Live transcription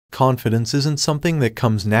confidence isn't something that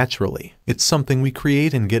comes naturally. It's something we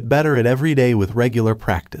create and get better at every day with regular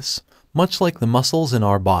practice, much like the muscles in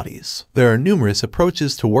our bodies. There are numerous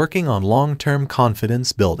approaches to working on long-term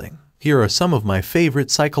confidence building. Here are some of my favorite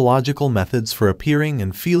psychological methods for appearing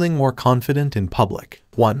and feeling more confident in public.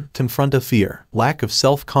 1. Confront a fear. Lack of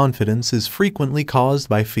self-confidence is frequently caused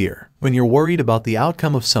by fear. When you're worried about the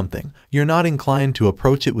outcome of something, you're not inclined to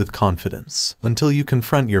approach it with confidence. Until you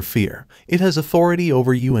confront your fear, it has authority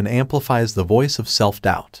over you and amplifies the voice of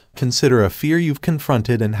self-doubt. Consider a fear you've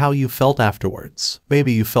confronted and how you felt afterwards.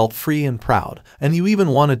 Maybe you felt free and proud, and you even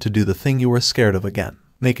wanted to do the thing you were scared of again.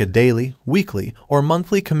 Make a daily, weekly, or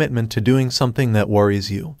monthly commitment to doing something that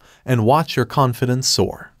worries you, and watch your confidence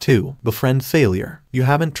soar. 2. Befriend failure. You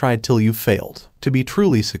haven't tried till you've failed. To be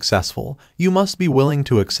truly successful, you must be willing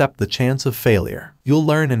to accept the chance of failure. You'll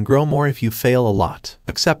learn and grow more if you fail a lot.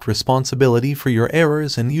 Accept responsibility for your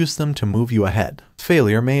errors and use them to move you ahead.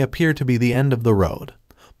 Failure may appear to be the end of the road,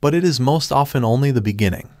 but it is most often only the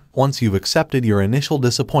beginning. Once you've accepted your initial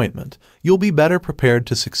disappointment, you'll be better prepared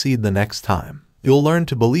to succeed the next time. You'll learn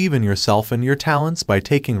to believe in yourself and your talents by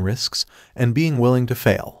taking risks and being willing to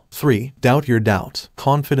fail. 3. Doubt your doubt.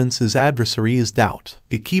 Confidence's adversary is doubt.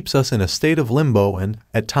 It keeps us in a state of limbo and,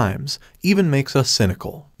 at times, even makes us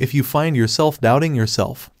cynical. If you find yourself doubting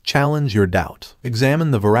yourself, challenge your doubt. Examine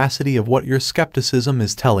the veracity of what your skepticism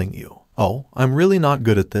is telling you. "Oh, I'm really not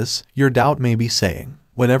good at this," your doubt may be saying.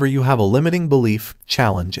 Whenever you have a limiting belief,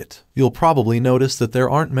 challenge it. You'll probably notice that there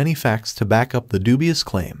aren't many facts to back up the dubious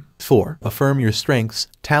claim. 4. Affirm your strengths,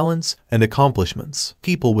 talents, and accomplishments.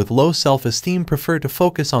 People with low self-esteem prefer to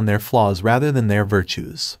focus on their flaws rather than their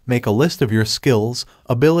virtues. Make a list of your skills,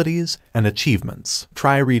 abilities, and achievements.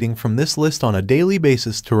 Try reading from this list on a daily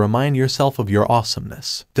basis to remind yourself of your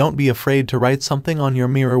awesomeness. Don't be afraid to write something on your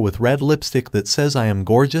mirror with red lipstick that says "I am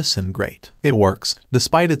gorgeous and great." It works,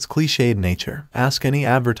 despite its cliched nature. Ask any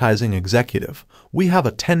advertising executive. We have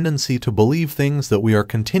a tendency to believe things that we are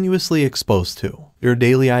continuously exposed to. Your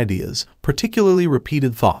daily ideas, particularly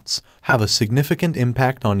repeated thoughts, have a significant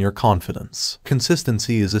impact on your confidence.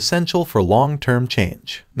 Consistency is essential for long-term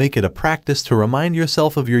change. Make it a practice to remind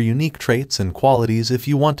yourself of your unique traits and qualities if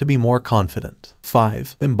you want to be more confident.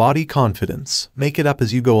 5. Embody confidence. Make it up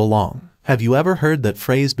as you go along. Have you ever heard that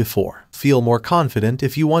phrase before? Feel more confident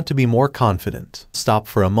if you want to be more confident. Stop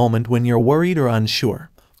for a moment when you're worried or unsure.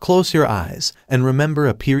 Close your eyes and remember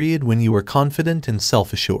a period when you were confident and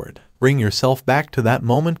self-assured. Bring yourself back to that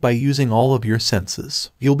moment by using all of your senses.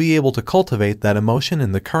 You'll be able to cultivate that emotion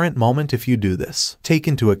in the current moment if you do this. Take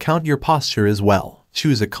into account your posture as well.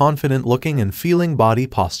 Choose a confident-looking and feeling body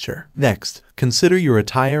posture. Next, consider your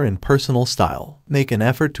attire and personal style. Make an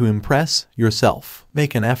effort to impress yourself.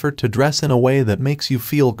 Make an effort to dress in a way that makes you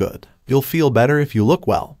feel good. You'll feel better if you look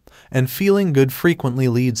well, and feeling good frequently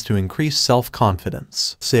leads to increased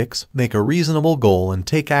self-confidence. 6. Make a reasonable goal and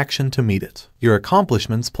take action to meet it. Your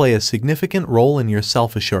accomplishments play a significant role in your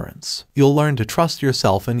self-assurance. You'll learn to trust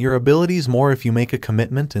yourself and your abilities more if you make a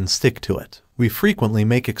commitment and stick to it. We frequently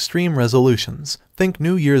make extreme resolutions, think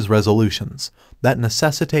New Year's resolutions, that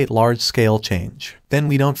necessitate large-scale change. Then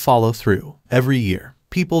we don't follow through. Every year,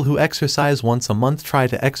 people who exercise once a month try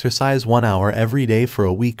to exercise 1 hour every day for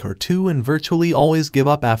a week or two and virtually always give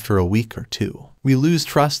up after a week or two. We lose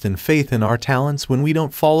trust and faith in our talents when we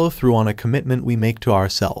don't follow through on a commitment we make to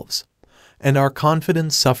ourselves, and our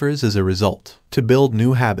confidence suffers as a result. To build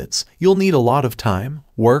new habits, you'll need a lot of time,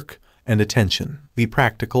 work, and attention. Be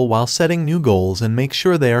practical while setting new goals and make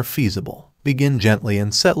sure they are feasible. Begin gently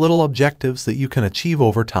and set little objectives that you can achieve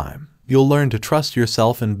over time. You'll learn to trust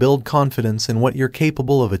yourself and build confidence in what you're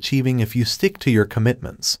capable of achieving if you stick to your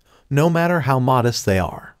commitments, no matter how modest they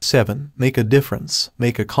are. 7. Make a difference.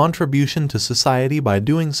 Make a contribution to society by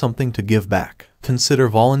doing something to give back. Consider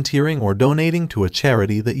volunteering or donating to a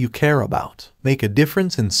charity that you care about. Make a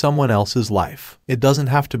difference in someone else's life. It doesn't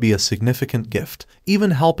have to be a significant gift.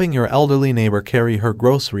 Even helping your elderly neighbor carry her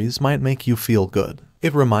groceries might make you feel good.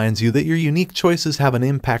 It reminds you that your unique choices have an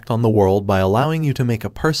impact on the world by allowing you to make a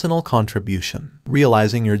personal contribution.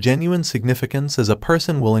 Realizing your genuine significance as a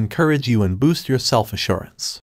person will encourage you and boost your self-assurance.